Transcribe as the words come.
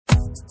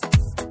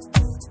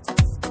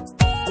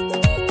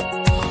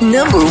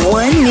Number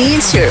one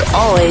means you're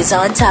always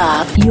on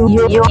top. You're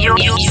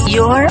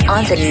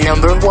on the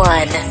number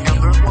one.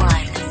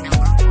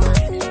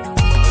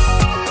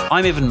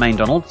 I'm Evan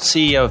Maindonald,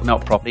 CEO of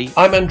Melt Property.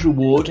 I'm Andrew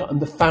Ward. I'm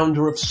the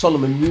founder of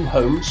Solomon New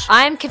Homes.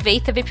 I'm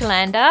Kavitha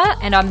Vipulanda,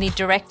 and I'm the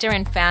director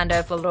and founder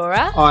of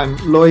Allura. I'm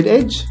Lloyd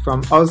Edge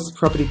from Oz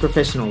Property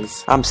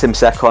Professionals. I'm Sim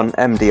Sekon,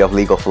 MD of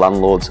Legal for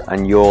Landlords,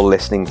 and you're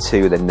listening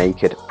to The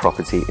Naked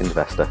Property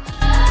Investor.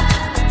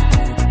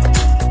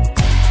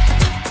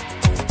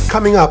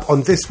 Coming up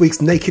on this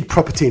week's Naked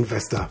Property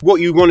Investor. What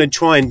you want to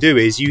try and do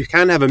is you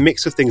can have a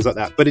mix of things like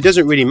that, but it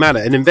doesn't really matter.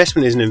 An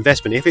investment is an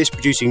investment. If it's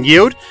producing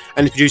yield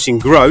and it's producing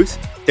growth,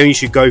 then you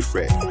should go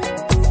for it.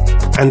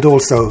 And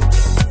also,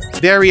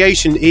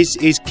 variation is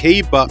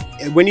key, but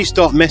when you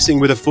start messing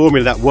with a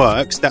formula that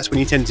works, that's when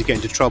you tend to get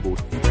into trouble.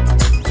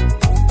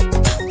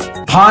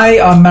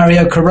 Hi, I'm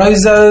Mario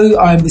Carozzo.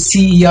 I'm the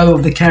CEO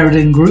of the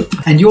Carradine Group,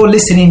 and you're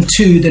listening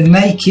to The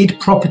Naked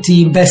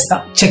Property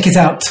Investor. Check it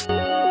out.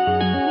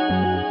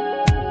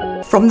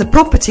 From the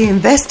Property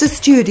Investor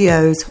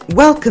Studios,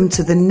 welcome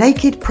to The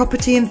Naked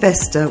Property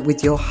Investor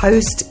with your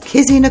host,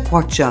 Kizzy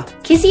Nakwacha.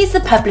 Kizzy is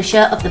the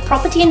publisher of the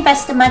Property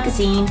Investor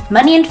magazine,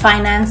 Money and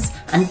Finance,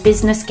 and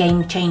Business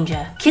Game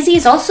Changer. Kizzy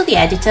is also the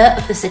editor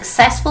of the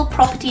successful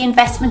property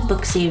investment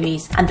book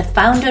series and the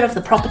founder of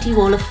the Property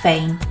Wall of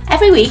Fame.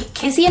 Every week,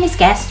 Kizzy and his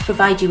guests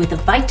provide you with the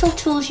vital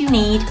tools you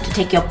need to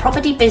take your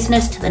property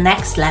business to the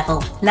next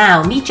level.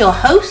 Now, meet your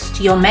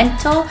host, your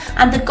mentor,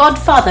 and the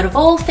godfather of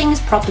all things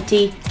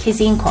property,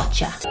 Kizzy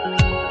Nakwacha.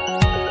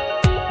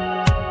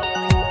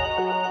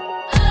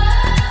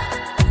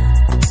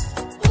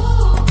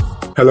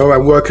 hello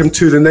and welcome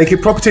to The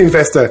Naked Property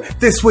Investor.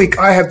 This week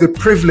I have the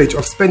privilege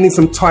of spending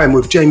some time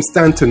with James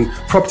Stanton,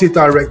 Property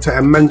Director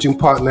and Managing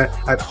Partner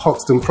at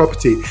Hoxton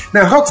Property.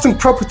 Now, Hoxton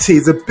Property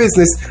is a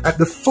business at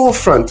the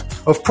forefront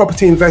of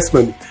property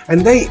investment,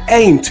 and they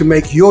aim to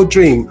make your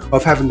dream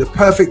of having the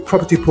perfect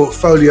property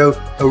portfolio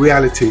a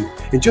reality.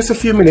 In just a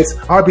few minutes,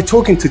 I'll be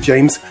talking to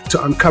James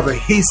to uncover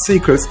his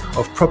secrets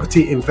of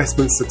property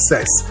investment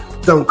success.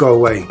 Don't go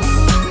away.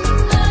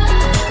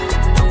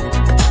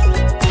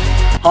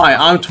 Hi,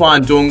 I'm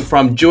Tuan Dung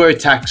from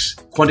Durotax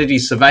Quantity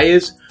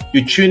Surveyors.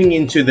 You're tuning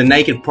into The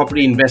Naked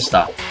Property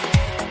Investor.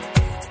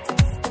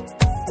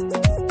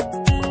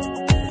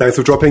 Thanks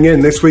for dropping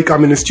in. This week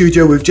I'm in the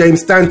studio with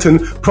James Stanton,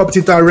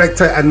 Property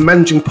Director and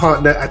Managing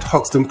Partner at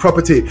Hoxton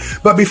Property.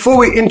 But before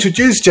we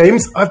introduce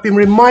James, I've been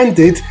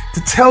reminded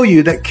to tell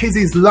you that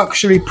Kizzy's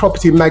Luxury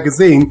Property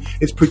magazine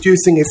is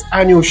producing its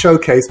annual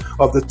showcase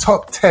of the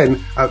top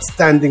 10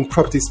 outstanding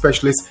property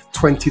specialists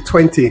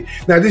 2020.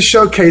 Now, this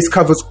showcase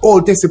covers all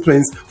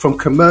disciplines from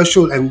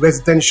commercial and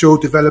residential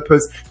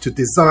developers to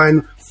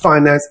design,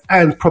 finance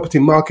and property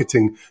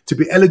marketing. To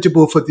be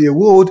eligible for the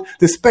award,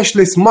 the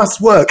specialist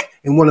must work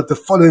in one of the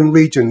following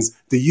regions: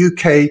 the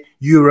UK,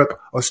 Europe,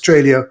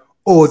 Australia,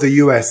 or the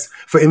US.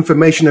 For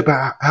information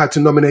about how to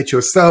nominate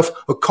yourself,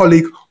 a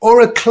colleague, or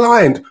a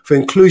client for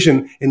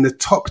inclusion in the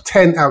top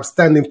 10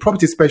 outstanding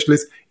property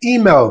specialists,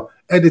 email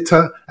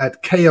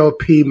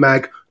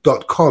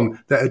editor@klpmag.com.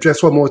 That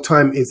address one more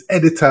time is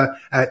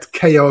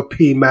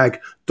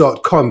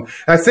editor@klpmag.com.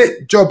 That's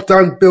it. Job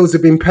done. Bills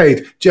have been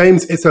paid.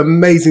 James, it's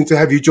amazing to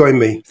have you join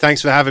me.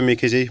 Thanks for having me,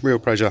 Kizzy. Real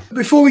pleasure.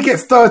 Before we get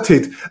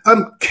started,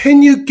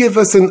 can you give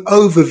us an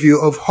overview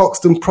of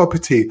Hoxton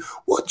Property?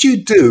 What do you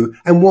do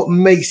and what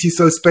makes you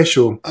so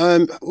special?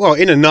 Well,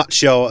 in a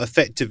nutshell,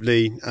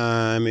 effectively,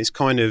 it's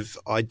kind of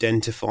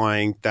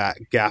identifying that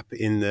gap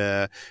in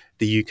the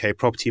UK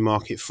property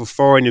market for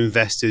foreign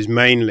investors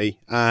mainly,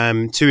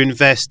 to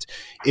invest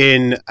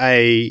in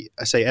a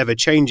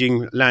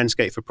ever-changing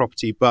landscape for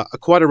property, but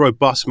quite a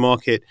robust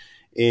market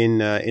in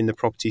the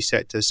property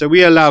sector. So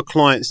we allow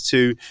clients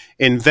to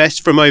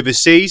invest from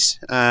overseas,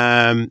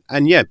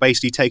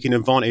 basically taking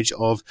advantage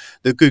of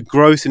the good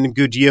growth and the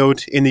good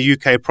yield in the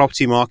UK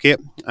property market.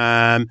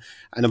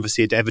 And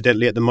obviously,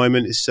 evidently at the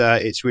moment,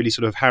 it's really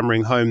sort of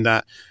hammering home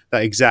that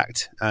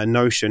exact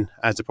notion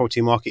as the property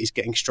market is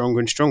getting stronger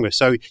and stronger.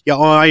 So,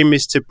 our aim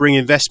is to bring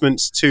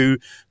investments to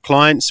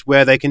clients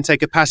where they can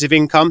take a passive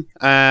income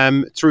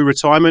through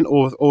retirement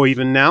or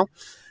even now.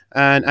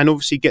 And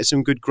obviously get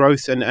some good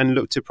growth and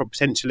look to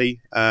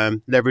potentially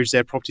leverage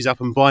their properties up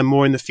and buy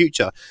more in the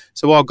future.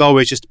 So our goal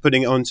is just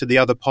putting it onto the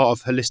other part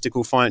of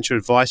holistical financial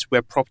advice,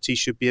 where property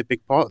should be a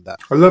big part of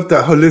that. I love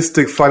that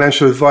holistic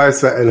financial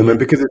advice element,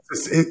 because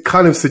it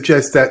kind of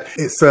suggests that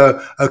it's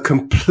a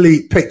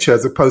complete picture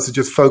as opposed to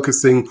just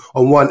focusing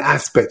on one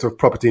aspect of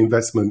property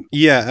investment.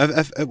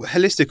 Yeah, a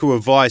holistical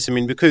advice. I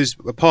mean, because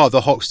a part of the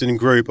Hoxton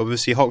Group,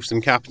 obviously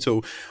Hoxton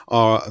Capital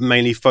are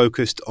mainly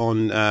focused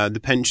on the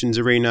pensions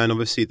arena and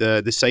obviously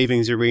the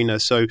savings arena.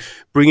 So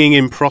bringing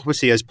in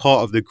property as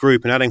part of the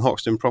group and adding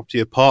Hoxton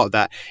Property a part of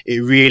that, it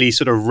really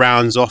sort of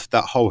rounds off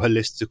that whole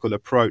holistical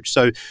approach.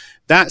 So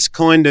that's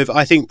kind of,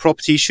 I think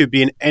property should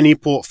be in any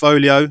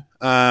portfolio.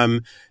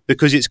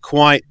 because it's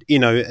quite,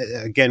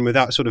 again,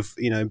 without sort of,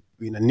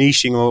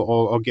 niching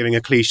or giving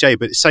a cliche,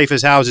 but safe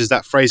as houses,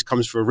 that phrase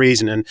comes for a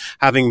reason. And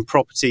having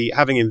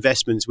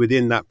investments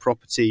within that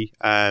property,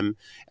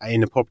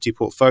 in a property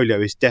portfolio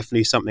is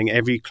definitely something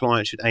every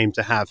client should aim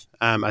to have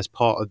as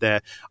part of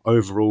their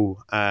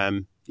overall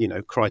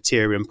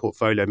criteria and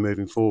portfolio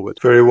moving forward.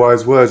 Very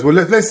wise words. Well,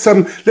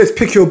 let's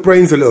pick your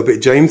brains a little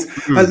bit, James.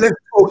 Let's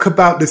talk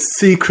about the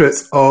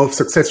secrets of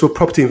successful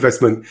property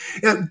investment.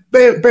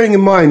 Bearing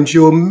in mind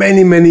your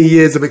many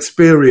years of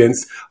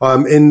experience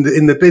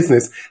in the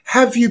business,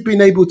 have you been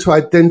able to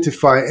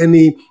identify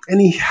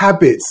any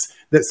habits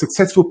that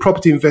successful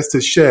property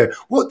investors share?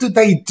 What do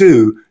they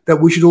do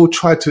that we should all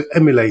try to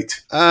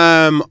emulate?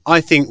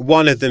 I think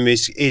one of them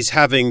is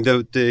having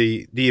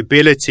the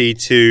ability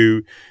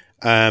to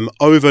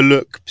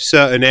overlook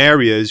certain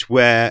areas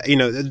where,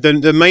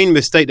 the main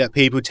mistake that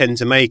people tend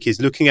to make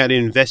is looking at an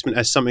investment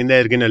as something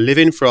they're going to live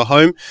in for a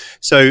home.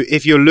 So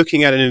if you're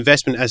looking at an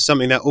investment as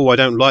something that, I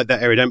don't like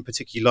that area, I don't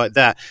particularly like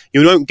that,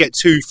 you don't get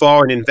too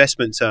far in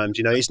investment terms.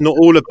 It's not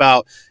all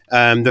about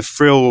the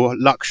frill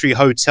luxury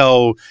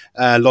hotel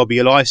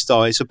lobby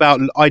lifestyle. It's about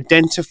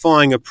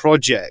identifying a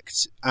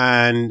project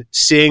and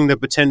seeing the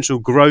potential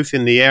growth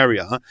in the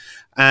area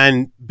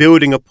and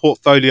building a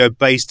portfolio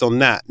based on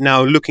that.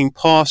 Now, looking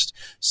past,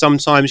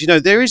 sometimes,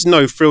 there is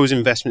no frills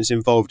investments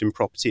involved in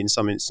property in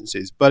some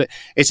instances, but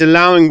it's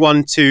allowing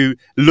one to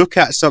look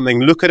at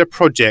a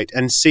project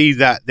and see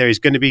that there is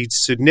going to be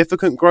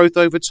significant growth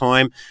over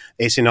time.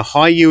 It's in a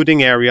high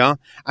yielding area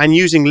and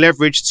using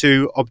leverage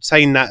to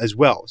obtain that as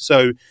well.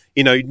 So,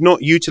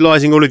 not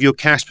utilizing all of your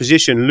cash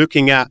position,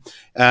 looking at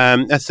a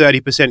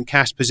 30%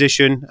 cash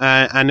position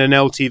and an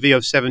LTV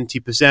of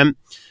 70%.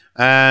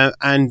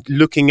 And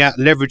looking at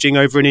leveraging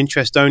over an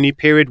interest-only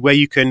period where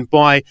you can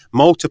buy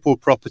multiple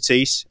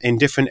properties in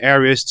different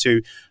areas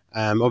to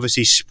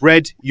obviously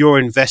spread your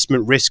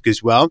investment risk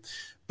as well.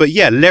 But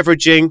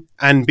leveraging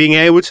and being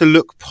able to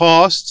look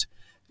past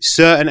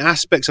certain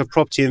aspects of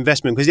property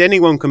investment, because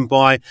anyone can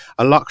buy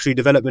a luxury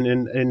development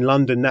in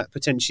London that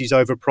potentially is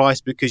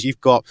overpriced because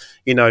you've got,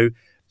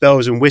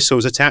 bells and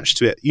whistles attached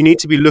to it. You need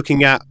to be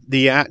looking at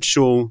the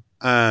actual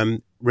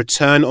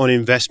return on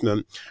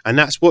investment, and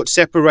that's what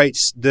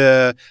separates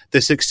the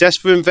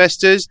successful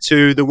investors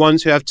to the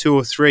ones who have 2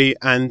 or 3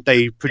 and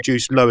they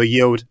produce lower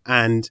yield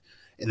and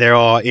they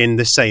are in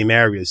the same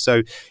areas.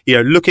 So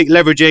look at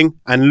leveraging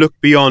and look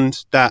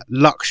beyond that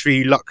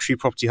luxury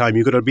property home.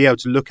 You've got to be able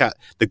to look at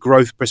the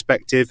growth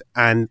perspective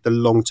and the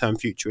long-term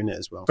future in it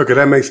as well. Okay,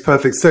 that makes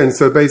perfect sense.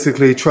 So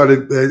basically try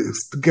to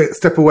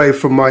step away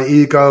from my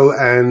ego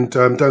and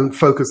don't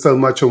focus so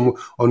much on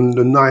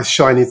the nice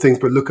shiny things,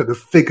 but look at the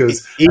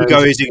figures.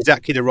 Ego is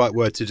exactly the right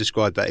word to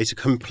describe that. It's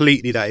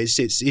completely that.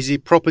 It's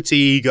property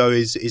ego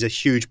is a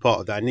huge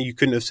part of that, and you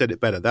couldn't have said it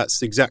better.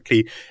 That's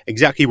exactly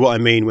what I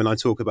mean when I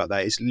talk about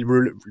that. It's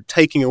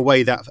taking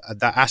away that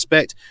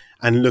aspect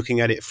and looking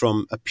at it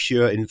from a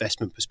pure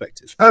investment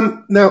perspective.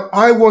 Now,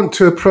 I want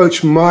to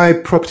approach my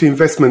property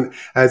investment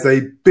as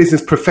a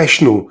business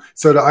professional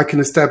so that I can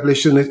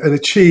establish and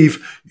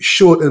achieve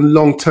short and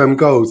long-term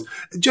goals.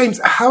 James,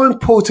 how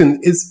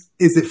important is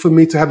it for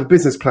me to have a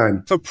business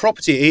plan? For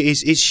property,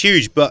 it's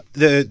huge, but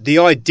the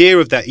idea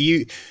of that,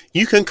 you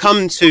can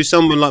come to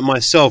someone like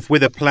myself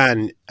with a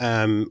plan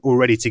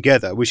already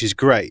together, which is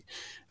great.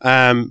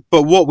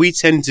 But what we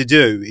tend to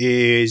do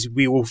is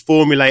we will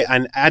formulate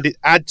and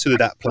add to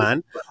that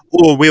plan,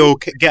 or we'll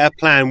get a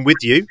plan with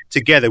you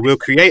together. We'll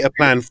create a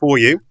plan for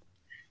you.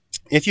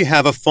 If you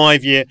have a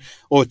 5-year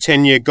or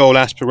 10-year goal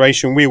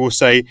aspiration, we will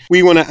say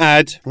we want to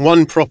add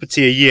 1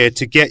 property a year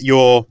to get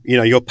your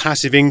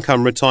passive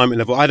income retirement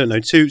level. I don't know,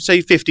 to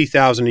say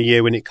 50,000 a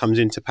year when it comes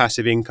into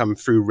passive income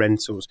through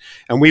rentals.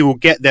 And we will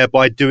get there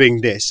by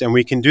doing this. And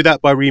we can do that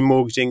by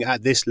remortgaging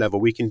at this level.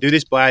 We can do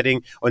this by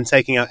adding and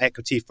taking out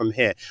equity from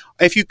here.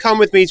 If you come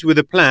with me with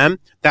a plan,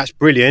 that's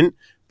brilliant.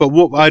 But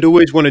what I'd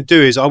always want to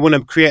do is I want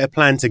to create a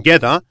plan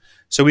together,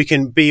 so we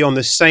can be on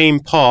the same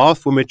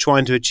path when we're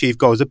trying to achieve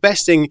goals. The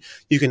best thing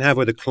you can have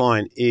with a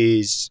client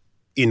is,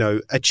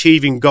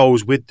 achieving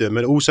goals with them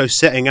and also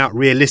setting out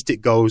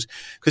realistic goals.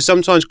 Because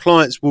sometimes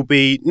clients will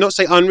be, not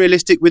say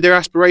unrealistic with their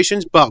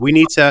aspirations, but we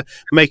need to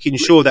making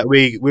sure that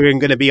we're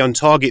going to be on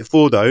target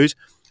for those.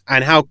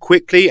 And how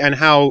quickly and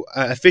how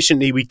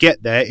efficiently we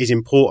get there is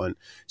important.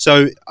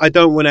 So I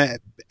don't want to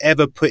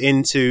ever put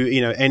into,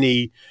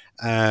 any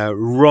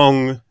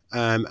wrong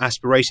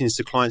aspirations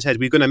to clients' heads.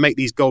 We're going to make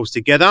these goals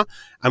together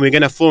and we're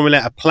going to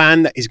formulate a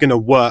plan that is going to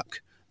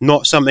work,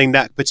 not something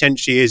that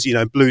potentially is,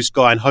 blue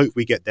sky and hope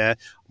we get there.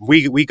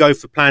 We go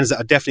for plans that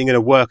are definitely going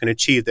to work and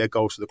achieve their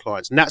goals for the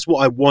clients. And that's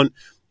what I want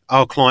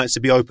our clients to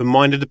be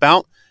open-minded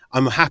about.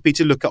 I'm happy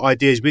to look at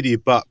ideas with you,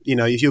 but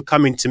if you're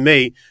coming to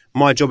me,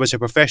 my job as a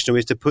professional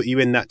is to put you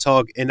in that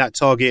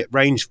target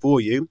range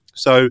for you.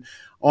 So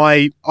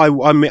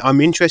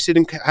I'm interested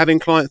in having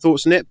client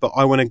thoughts on it, but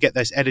I want to get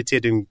this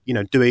edited and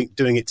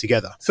doing it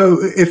together. So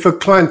if a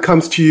client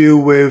comes to you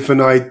with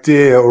an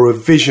idea or a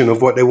vision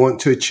of what they want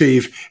to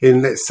achieve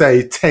in, let's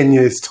say, 10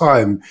 years'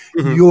 time,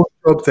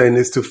 job then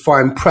is to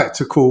find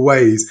practical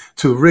ways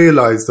to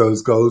realise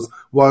those goals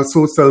whilst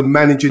also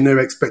managing their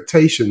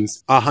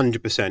expectations.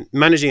 100%.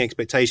 Managing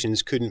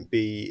expectations couldn't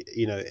be,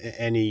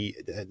 any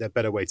a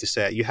better way to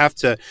say it. You have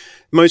to.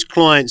 Most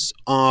clients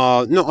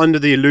are not under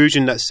the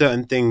illusion that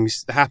certain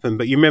things happen,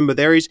 but you remember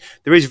there is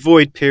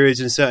void periods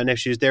in certain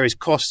issues. There is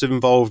costs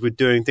involved with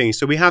doing things,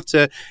 so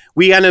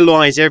we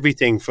analyse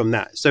everything from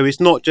that. So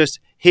it's not just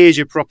here's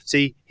your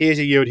property, here's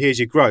your yield, here's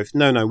your growth.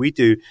 No, we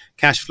do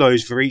cash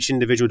flows for each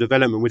individual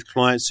development with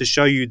clients to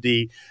show you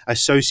the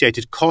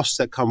associated costs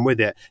that come with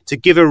it, to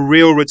give a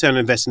real return on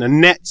investment, a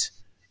net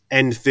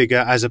end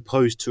figure as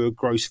opposed to a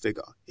gross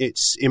figure.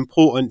 It's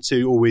important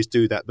to always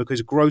do that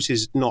because gross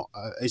is not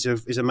is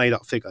a made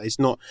up figure. It's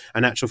not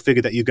an actual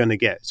figure that you're going to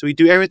get. So we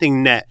do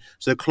everything net,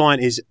 so the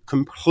client is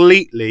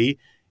completely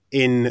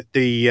in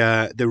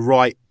the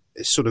right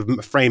sort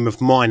of frame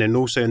of mind, and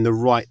also in the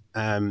right.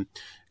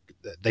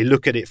 They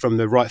look at it from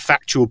the right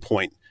factual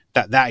point,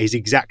 that is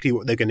exactly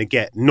what they're going to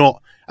get,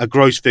 not a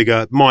gross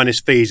figure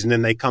minus fees, and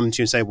then they come to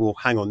you and say, well,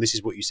 hang on, this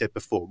is what you said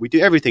before. We do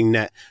everything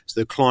net, so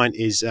the client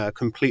is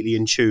completely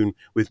in tune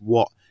with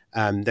what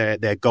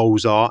their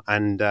goals are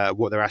and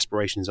what their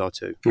aspirations are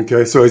too.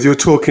 Okay, so as you're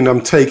talking,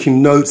 I'm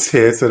taking notes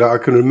here so that I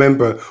can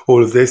remember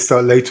all of this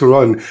later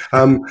on.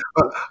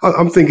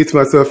 I'm thinking to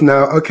myself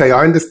now, okay,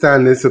 I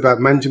understand this about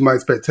managing my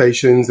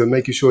expectations and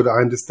making sure that I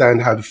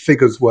understand how the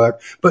figures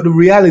work. But the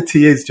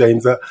reality is,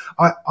 James, that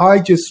I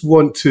just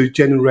want to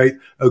generate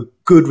a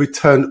good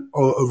return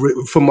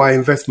for my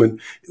investment.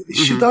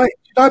 Should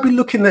I be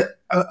looking at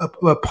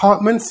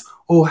apartments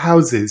or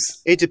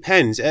houses? It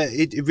depends.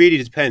 It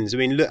really depends. I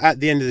mean, look, at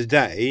the end of the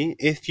day,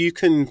 if you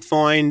can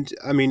find,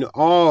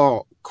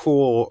 our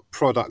core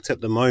product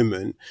at the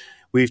moment,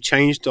 we've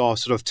changed our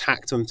sort of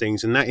tact on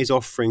things, and that is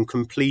offering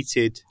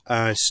completed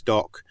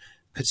stock,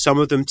 some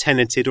of them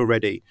tenanted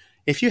already.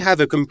 If you have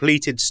a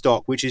completed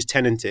stock which is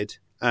tenanted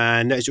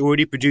and that's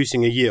already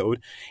producing a yield,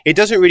 it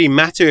doesn't really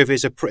matter if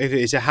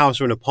it's a house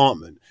or an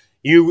apartment.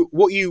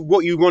 What you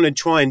want to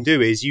try and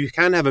do is you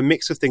can have a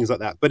mix of things like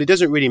that, but it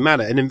doesn't really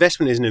matter. An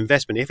investment is an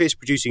investment. If it's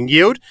producing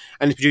yield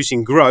and it's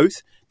producing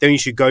growth, then you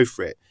should go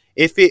for it.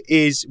 If it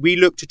is, we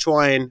look to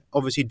try and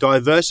obviously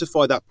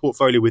diversify that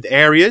portfolio with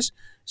areas.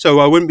 So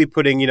I wouldn't be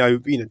putting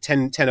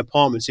 10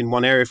 apartments in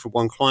one area for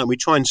one client. We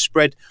try and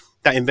spread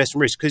that investment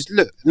risk, because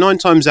look, 9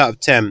 times out of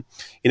 10,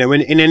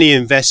 when in any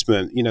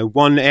investment,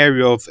 one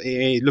area of,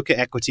 look at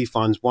equity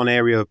funds, one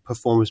area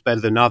performs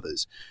better than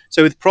others.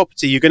 So with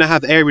property, you're going to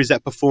have areas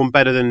that perform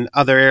better than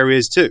other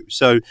areas too.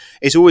 So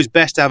it's always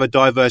best to have a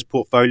diverse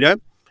portfolio.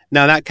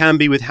 Now, that can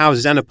be with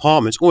houses and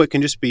apartments, or it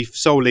can just be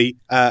solely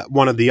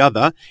one or the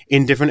other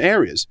in different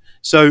areas.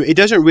 So it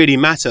doesn't really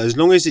matter. As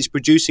long as it's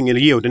producing a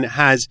yield and it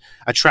has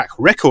a track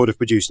record of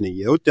producing a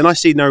yield, then I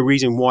see no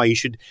reason why you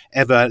should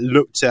ever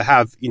look to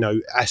have,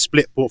 a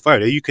split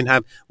portfolio. You can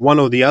have one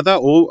or the other,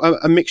 or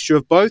a mixture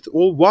of both,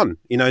 or one.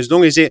 As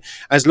long as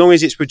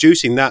it's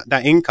producing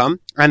that income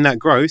and that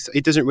growth,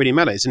 it doesn't really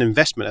matter. It's an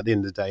investment at the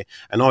end of the day.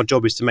 And our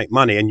job is to make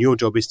money, and your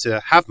job is to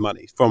have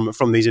money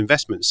from these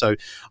investments. So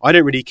I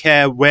don't really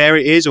care where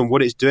it is and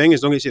what it's doing,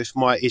 as long as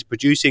it's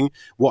producing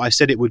what I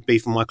said it would be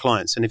for my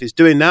clients. And if it's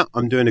doing that,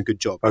 I'm doing a good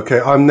job. Okay,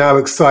 I'm now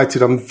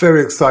excited. I'm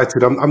very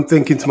excited. I'm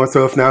thinking to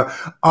myself now,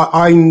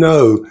 I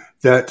know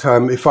that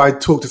if I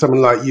talk to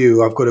someone like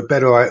you, I've got a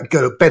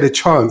better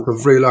chance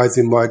of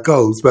realizing my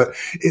goals. But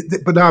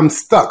now I'm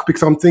stuck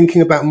because I'm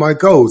thinking about my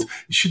goals.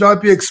 Should I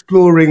be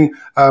exploring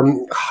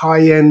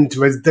high-end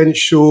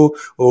residential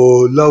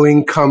or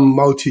low-income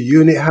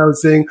multi-unit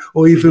housing,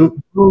 or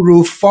even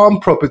rural farm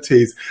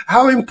properties?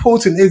 How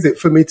important is it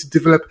for me to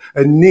develop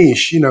a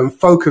niche, and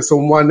focus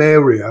on one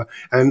area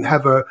and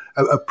have a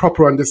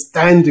proper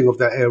understanding of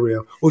that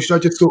area? Or should I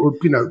just sort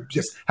of,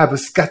 just have a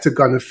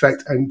scattergun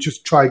effect and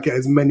just try and get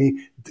as many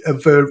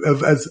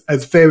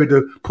as varied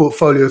a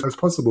portfolio as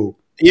possible?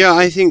 Yeah,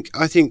 I think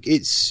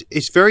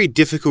it's very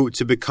difficult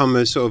to become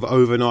a sort of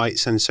overnight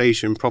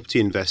sensation property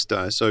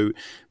investor. So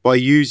by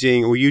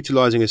using or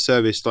utilizing a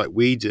service like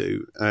we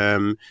do,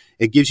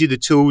 it gives you the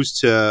tools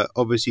to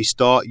obviously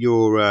start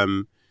your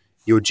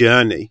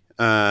journey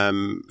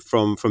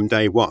from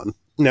day one.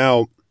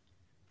 Now,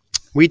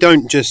 we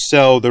don't just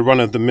sell the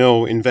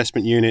run-of-the-mill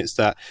investment units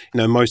that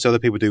most other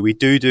people do. We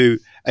do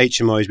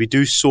HMOs. We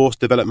do source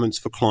developments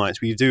for clients.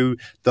 We do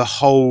the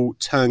whole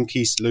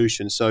turnkey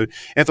solution. So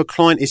if a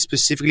client is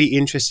specifically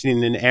interested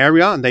in an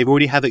area and they've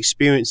already had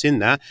experience in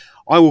that,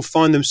 I will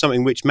find them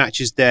something which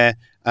matches their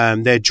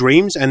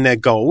dreams and their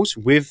goals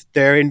with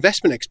their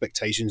investment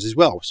expectations as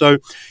well. So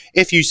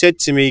if you said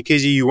to me,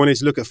 Kizzy, you wanted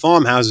to look at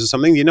farmhouses or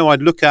something,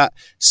 I'd look at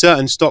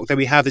certain stock that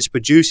we have that's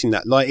producing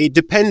that. Like, it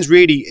depends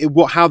really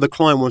how the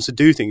client wants to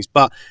do things.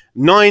 But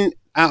 9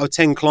 out of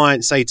 10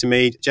 clients say to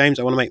me, James,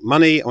 I want to make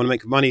money. I want to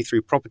make money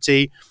through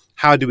property.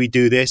 How do we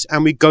do this?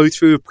 And we go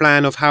through a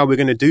plan of how we're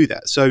going to do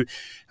that. So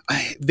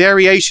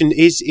variation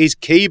is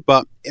key,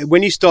 but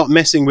when you start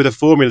messing with a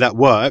formula that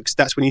works,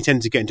 that's when you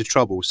tend to get into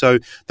trouble. So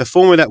the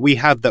formula that we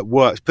have that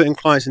works, putting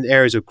clients in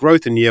areas of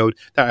growth and yield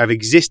that have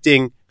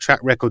existing track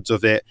records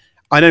of it,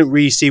 I don't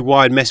really see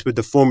why I'd mess with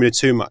the formula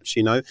too much,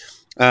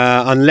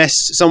 unless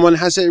someone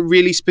has a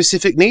really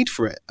specific need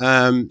for it.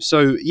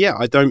 So yeah,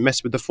 I don't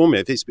mess with the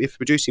formula. If it's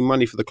producing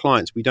money for the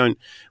clients, we don't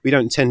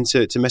tend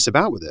to mess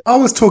about with it. I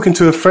was talking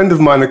to a friend of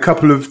mine a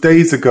couple of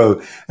days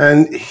ago,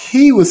 and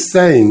he was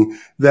saying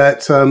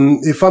that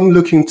if I'm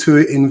looking to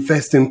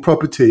invest in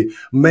property,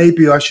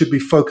 maybe I should be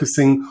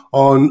focusing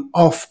on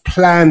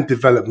off-plan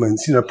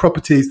developments,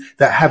 properties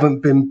that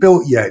haven't been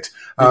built yet,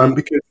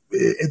 because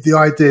the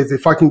idea is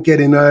if I can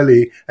get in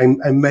early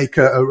and make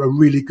a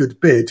really good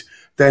bid,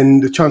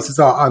 then the chances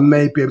are I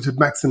may be able to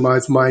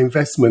maximize my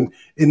investment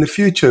in the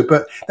future.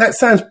 But that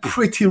sounds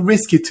pretty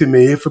risky to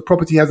me if a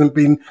property hasn't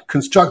been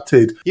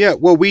constructed. Yeah,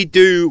 well, we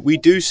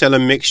do sell a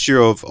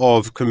mixture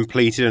of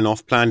completed and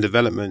off-plan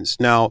developments.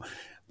 Now,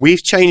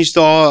 we've changed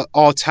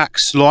our tack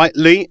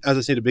slightly, as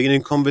I said at the beginning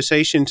of the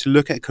conversation, to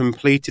look at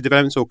completed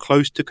developments or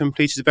close to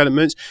completed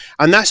developments.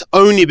 And that's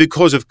only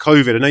because of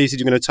COVID. I know you said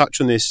you're going to touch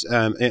on this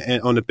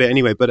on a bit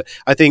anyway, but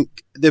I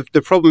think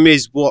the problem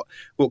is what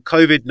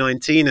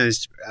COVID-19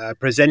 has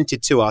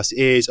presented to us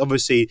is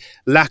obviously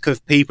lack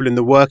of people in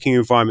the working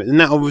environment. And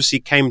that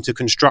obviously came to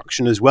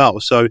construction as well.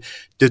 So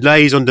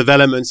delays on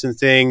developments and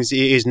things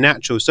is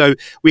natural. So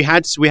we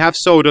have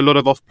sold a lot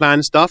of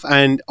off-plan stuff,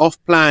 and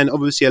off-plan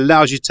obviously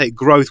allows you to take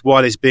growth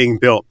while it's being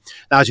built,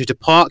 allows you to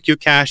park your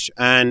cash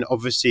and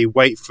obviously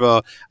wait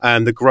for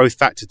the growth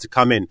factor to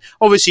come in.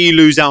 Obviously, you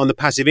lose out on the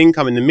passive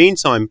income in the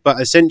meantime,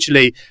 but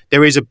essentially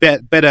there is a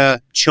better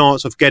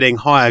chance of getting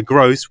higher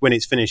growth when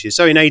it finishes.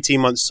 So in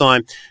 18 months'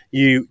 time,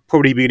 you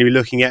probably going to be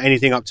looking at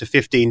anything up to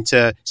 15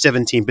 to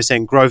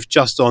 17% growth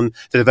just on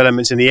the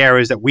developments in the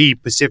areas that we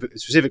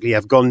specifically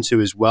have gone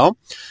to as well.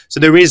 So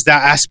there is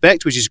that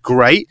aspect, which is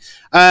great.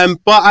 But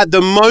at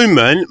the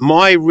moment,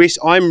 my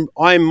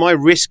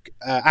risk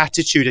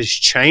attitude has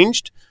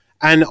changed,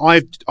 and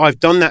I've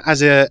done that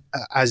as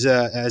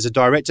a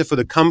director for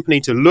the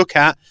company to look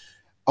at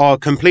our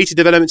completed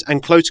developments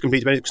and close to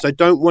completed developments, because I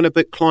don't want to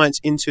put clients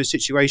into a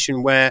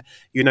situation where,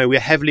 we're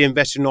heavily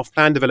invested in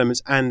off-plan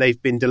developments and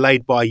they've been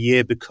delayed by a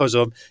year because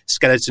of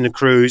skeleton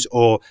crews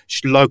or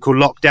local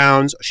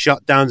lockdowns,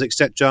 shutdowns,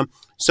 etc.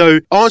 So,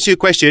 answer your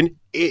question.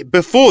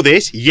 Before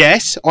this,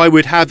 yes, I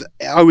would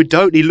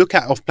totally look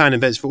at off-plan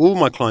events for all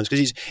my clients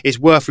because it's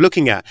worth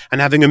looking at and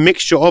having a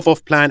mixture of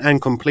off-plan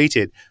and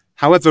completed.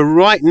 However,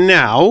 right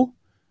now,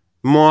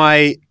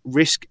 my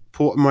risk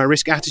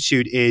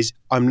attitude is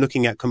I'm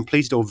looking at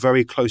completed or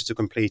very close to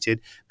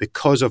completed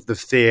because of the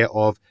fear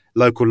of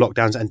local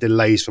lockdowns and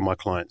delays for my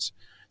clients.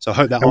 So I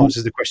hope that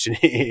answers the question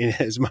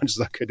as much as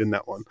I could in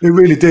that one. It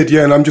really did,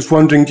 yeah. And I'm just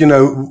wondering,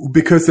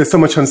 because there's so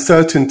much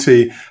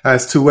uncertainty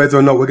as to whether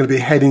or not we're going to be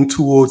heading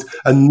towards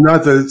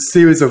another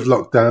series of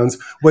lockdowns,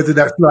 whether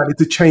that's likely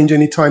to change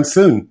anytime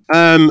soon.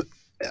 I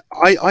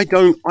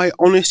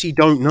honestly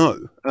don't know.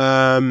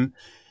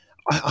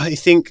 I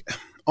think.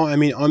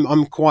 I'm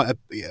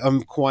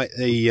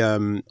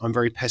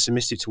very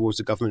pessimistic towards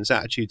the government's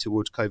attitude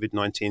towards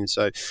COVID-19.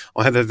 So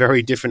I have a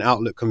very different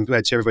outlook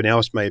compared to everybody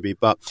else, maybe.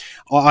 But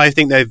I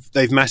think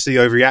they've massively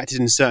overreacted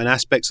in certain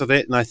aspects of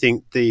it, and I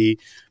think the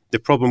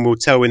problem will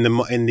tell in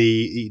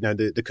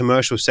the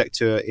commercial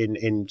sector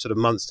in sort of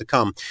months to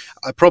come.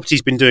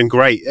 Property's been doing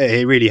great.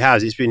 It really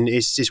has.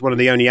 It's one of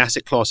the only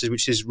asset classes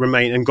which has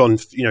remained and gone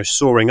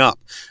soaring up.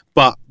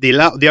 But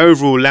the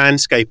overall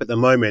landscape at the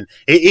moment,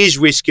 it is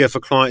riskier for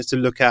clients to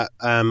look at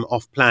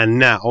off plan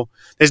now.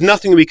 There's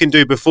nothing we can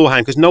do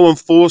beforehand because no one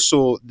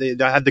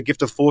had the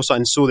gift of foresight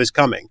and saw this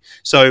coming.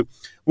 So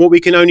what we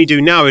can only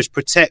do now is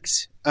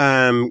protect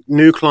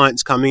new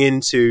clients coming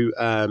into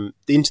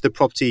the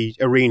property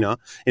arena,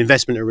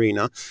 investment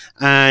arena,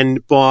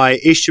 and by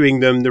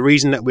issuing them, the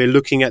reason that we're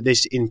looking at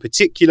this in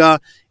particular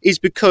is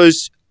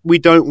because we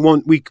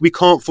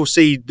can't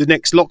foresee the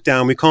next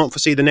lockdown, we can't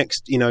foresee the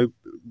next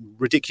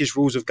ridiculous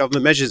rules of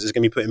government measures that's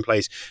going to be put in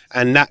place,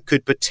 and that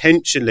could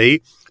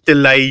potentially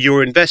delay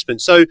your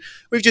investment. So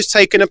we've just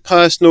taken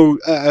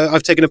I've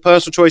taken a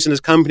personal choice in this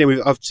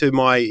company, up to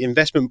my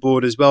investment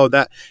board as well,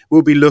 that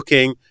we'll be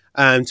looking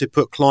to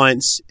put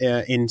clients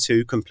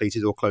into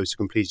completed or close to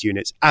completed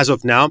units. As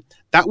of now,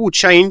 that will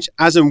change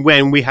as and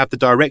when we have the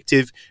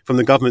directive from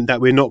the government that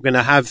we're not going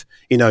to have,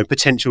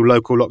 potential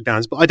local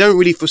lockdowns. But I don't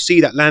really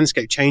foresee that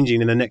landscape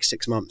changing in the next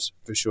 6 months,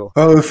 for sure.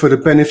 Oh, for the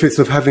benefits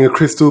of having a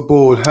crystal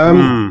ball.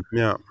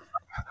 Yeah.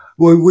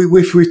 Well,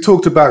 we've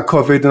talked about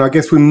COVID, and I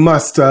guess we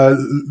must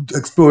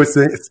explore it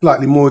in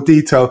slightly more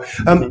detail.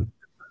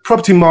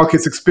 Property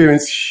markets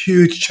experience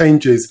huge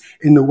changes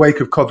in the wake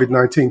of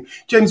COVID-19.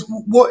 James,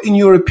 what, in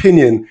your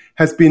opinion,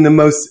 has been the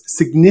most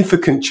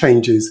significant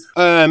changes?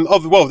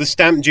 The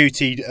stamp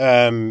duty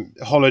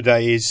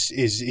holiday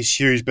is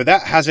huge, but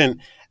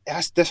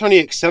that's only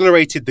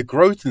accelerated the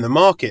growth in the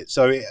market.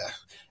 So it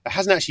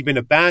hasn't actually been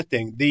a bad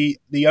thing.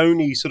 The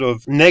only sort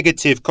of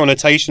negative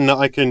connotation that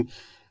I can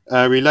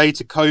relate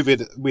to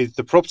COVID with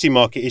the property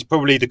market is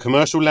probably the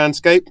commercial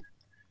landscape.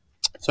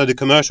 So the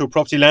commercial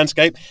property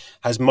landscape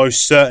has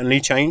most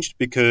certainly changed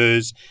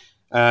because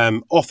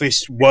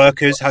office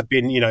workers have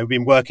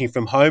been working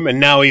from home, and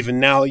now you're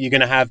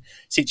going to have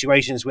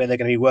situations where they're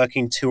going to be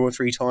working 2 or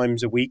 3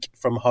 times a week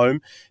from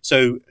home.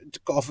 So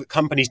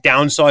companies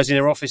downsizing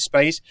their office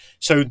space.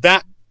 So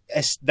that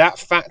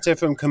factor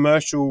from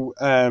commercial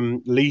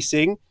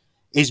leasing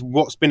is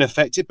what's been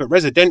affected, but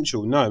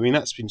residential, no. I mean,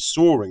 that's been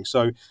soaring.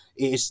 So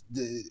it's,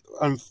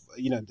 I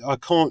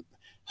can't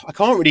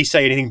really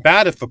say anything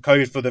bad for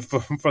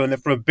COVID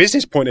from a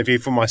business point of view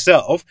for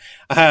myself.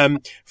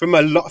 From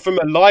a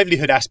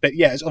livelihood aspect,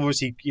 yeah, it's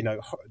obviously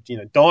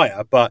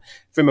dire, but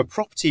from a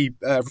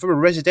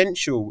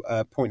residential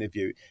point of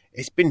view,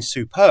 it's been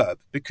superb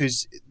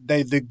because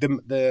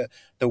the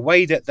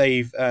way that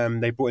they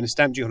brought in the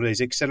stamp duty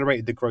holidays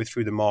accelerated the growth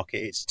through the market.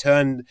 It's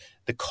turned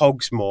the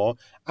cogs more,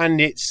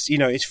 and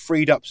it's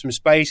freed up some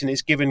space, and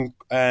it's given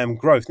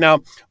growth.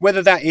 Now,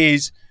 whether that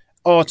is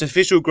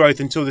artificial growth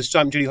until the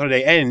stamp duty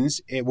holiday ends,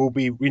 it will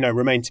be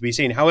remain to be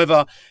seen.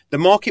 However, the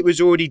market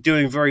was already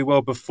doing very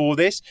well before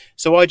this,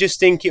 so I just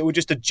think it will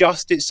just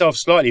adjust itself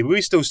slightly.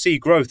 We still see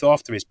growth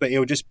after this, but it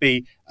will just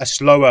be a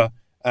slower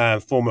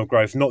form of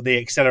growth, not the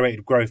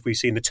accelerated growth we've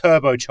seen, the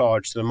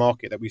turbocharge to the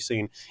market that we've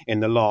seen in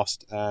the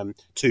last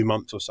 2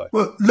 months or so.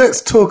 Well,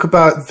 let's talk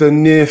about the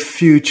near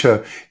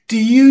future. Do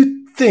you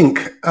think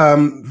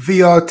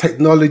VR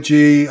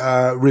technology,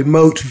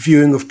 remote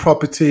viewing of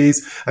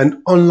properties and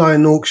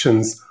online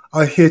auctions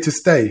are here to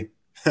stay?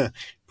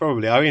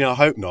 Probably. I mean, I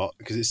hope not,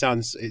 because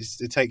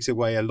it takes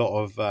away a lot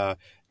of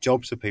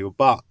jobs for people.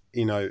 But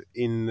in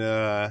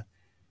the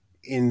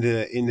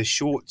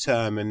short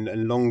term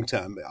and long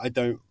term, I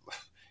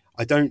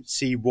don't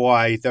see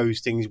why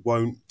those things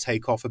won't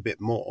take off a bit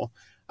more.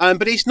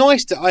 But it's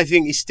nice I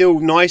think it's still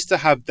nice to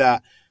have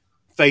that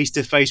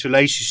face-to-face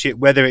relationship,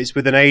 whether it's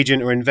with an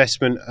agent or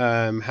investment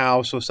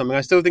house or something.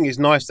 I still think it's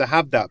nice to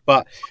have that,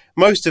 but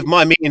most of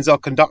my meetings are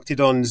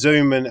conducted on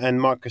Zoom and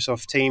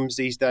Microsoft Teams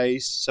these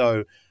days,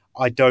 so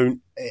I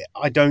don't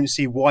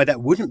see why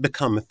that wouldn't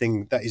become a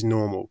thing that is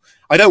normal.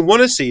 I don't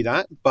want to see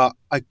that, but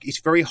it's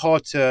very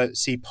hard to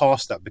see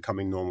past that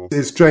becoming normal.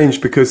 It's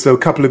strange because a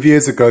couple of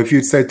years ago, if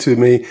you'd said to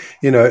me,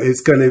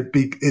 it's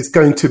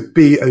going to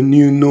be a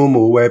new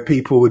normal where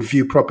people would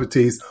view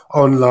properties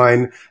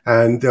online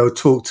and they'll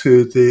talk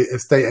to the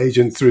estate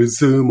agent through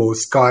Zoom or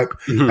Skype,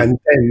 and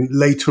then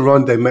later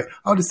on I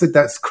would have said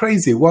that's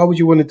crazy. Why would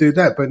you want to do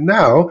that? But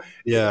now,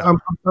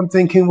 I'm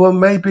thinking, well,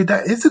 maybe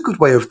that is a good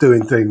way of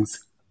doing things.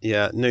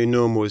 Yeah, new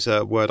normal is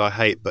a word I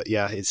hate, but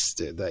yeah,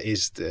 that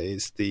is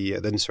the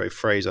necessary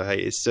phrase I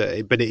hate.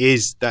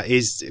 That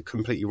is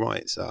completely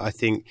right. So I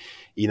think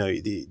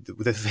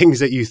the things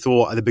that you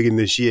thought at the beginning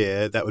of this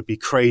year that would be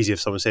crazy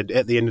if someone said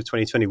at the end of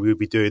 2020 we would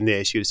be doing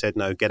this, you'd have said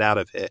no, get out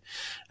of here.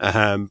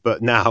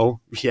 But now,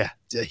 yeah,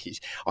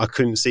 I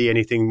couldn't see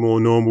anything more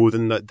normal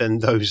than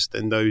those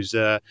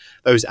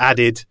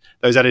added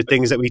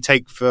things that we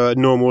take for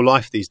normal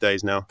life these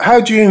days now.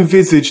 How do you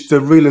envisage the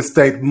real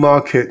estate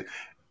market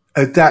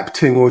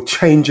adapting or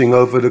changing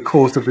over the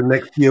course of the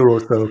next year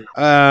or so?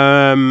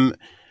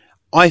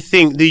 I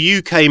think the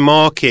UK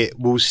market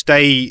will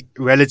stay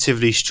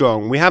relatively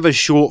strong. We have a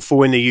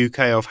shortfall in the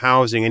UK of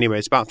housing anyway.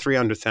 It's about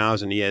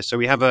 300,000 a year. So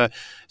we have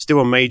still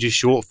a major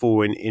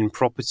shortfall in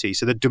property.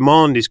 So the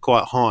demand is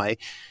quite high.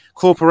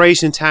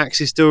 Corporation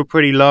tax is still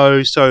pretty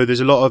low. So there's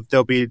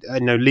there'll be,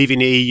 leaving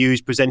the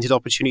EU's presented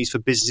opportunities for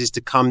businesses to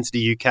come to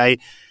the UK.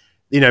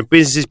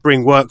 Businesses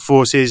bring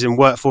workforces, and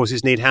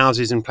workforces need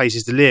houses and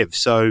places to live.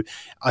 So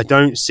I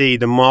don't see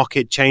the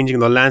market changing,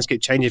 the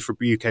landscape changing for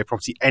UK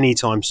property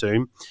anytime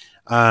soon.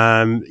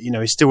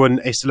 It's still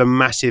a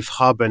massive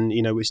hub, and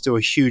it's still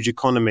a huge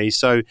economy.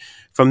 So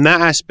from that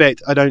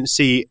aspect, I don't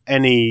see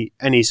any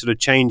sort of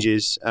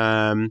changes.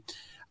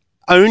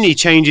 Only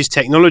changes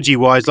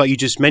technology-wise, like you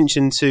just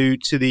mentioned, to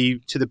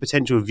the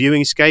potential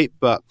viewing scape.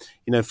 But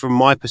from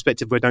my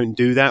perspective, we don't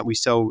do that. We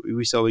sell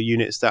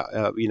units that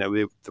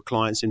the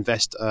clients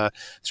invest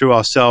through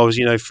ourselves,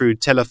 through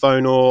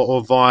telephone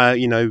or via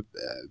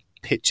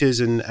pictures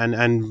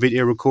and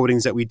video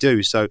recordings that we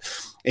do. So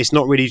it's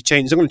not really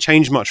changed. It's not going to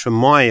change much from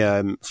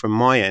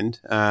my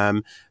end.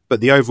 But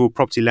the overall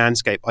property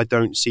landscape, I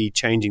don't see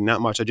changing that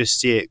much. I just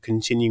see it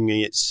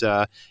continuing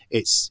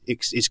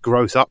its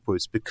growth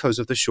upwards because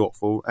of the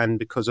shortfall and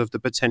because of the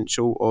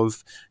potential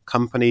of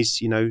companies,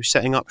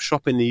 setting up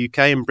shop in the UK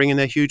and bringing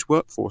their huge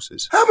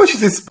workforces. How much of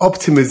this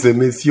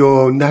optimism is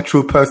your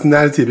natural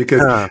personality?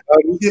 Because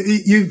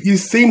you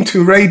seem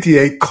to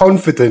radiate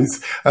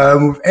confidence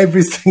with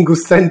every single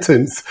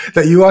sentence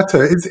that you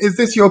utter. Is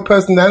this your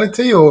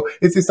personality, or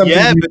is this something?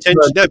 Yeah,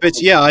 potentially. No, but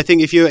yeah, I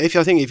think if you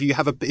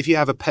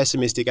have a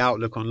pessimistic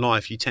outlook on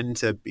life, you tend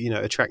to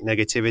attract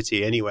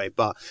negativity anyway.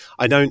 But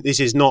I don't. This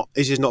is not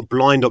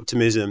blind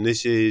optimism.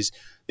 This is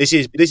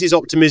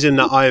optimism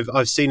that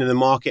I've seen in the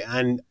market,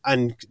 and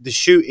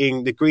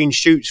the green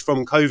shoots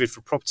from COVID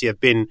for property have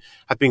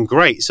been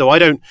great. So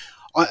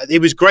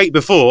it was great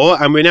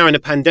before, and we're now in a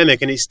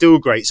pandemic, and it's still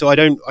great. So I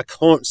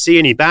can't see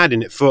any bad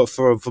in it for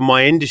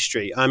my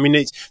industry. I mean,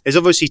 there's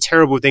obviously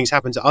terrible things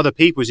happen to other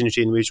people's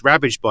industry, and we're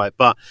ravaged by it.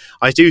 But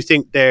I do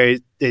think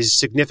there's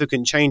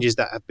significant changes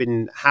that have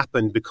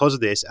happened because of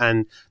this,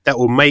 and that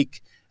will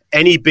make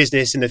any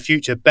business in the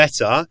future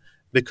better,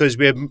 because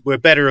we're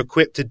better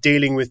equipped to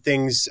dealing with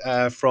things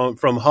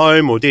from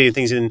home or dealing with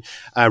things in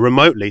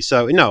remotely.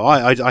 So no,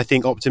 I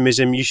think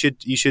optimism. You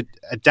should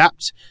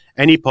adapt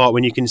any part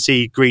when you can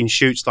see green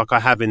shoots, like I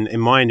have in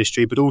my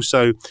industry, but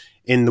also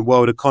in the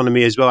world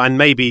economy as well. And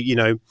maybe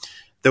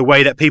the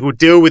way that people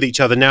deal with each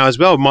other now as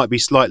well might be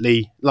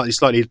slightly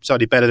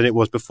better than it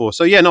was before.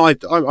 So yeah, no,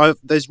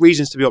 there's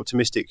reasons to be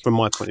optimistic from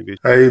my point of view.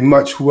 A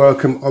much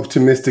welcome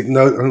optimistic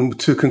note, and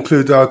to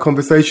conclude our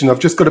conversation, I've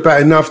just got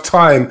about enough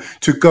time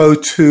to go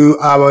to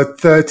our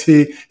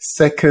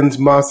 30-second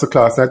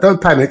masterclass. Now,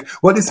 don't panic.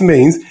 What this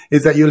means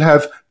is that you'll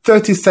have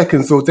 30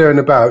 seconds or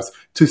thereabouts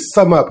to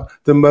sum up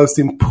the most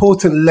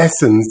important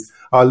lessons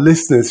our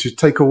listeners should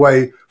take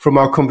away from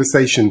our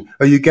conversation.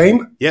 Are you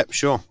game? Yep,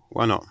 sure.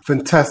 Why not?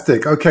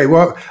 Fantastic. Okay,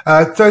 well,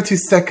 30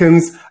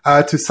 seconds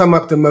to sum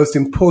up the most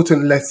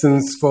important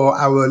lessons for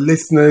our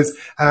listeners,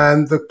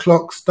 and the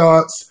clock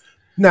starts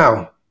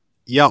now.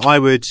 Yeah, I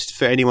would,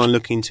 for anyone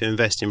looking to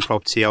invest in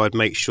property, I would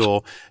make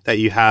sure that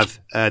you have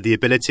the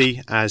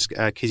ability, as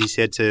Kizzy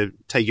said, to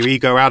take your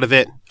ego out of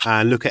it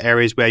and look at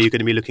areas where you're going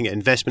to be looking at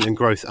investment and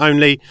growth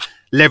only.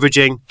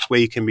 Leveraging, where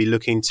you can be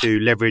looking to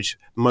leverage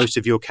most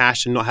of your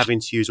cash and not having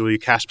to use all your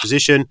cash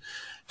position.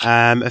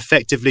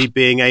 Effectively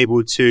being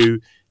able to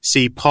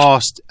see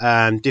past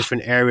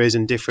different areas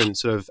and different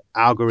sort of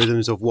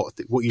algorithms of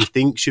what you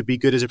think should be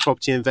good as a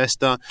property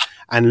investor,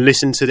 and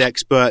listen to the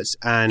experts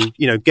and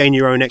gain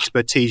your own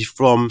expertise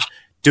from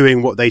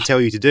doing what they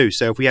tell you to do.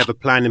 So if we have a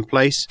plan in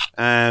place,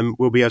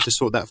 we'll be able to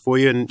sort that for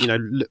you. And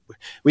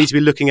we need to be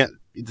looking at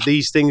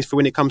these things for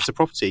when it comes to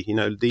property.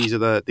 These are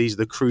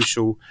the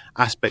crucial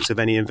aspects of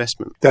any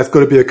investment. That's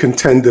got to be a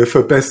contender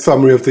for best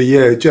summary of the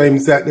year.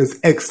 James, that is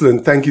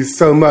excellent. Thank you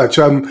so much.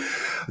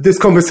 This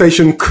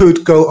conversation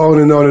could go on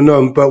and on and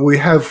on, but we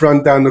have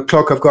run down the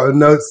clock. I've got a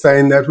note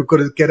saying that we've got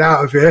to get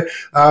out of here.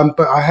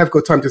 But I have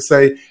got time to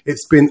say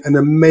it's been an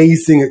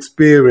amazing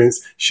experience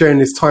sharing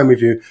this time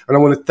with you. And I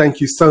want to thank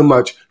you so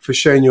much for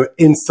sharing your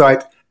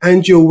insight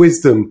and your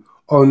wisdom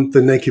on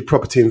the Naked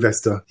Property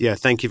Investor. Yeah,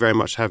 thank you very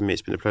much for having me.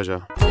 It's been a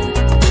pleasure.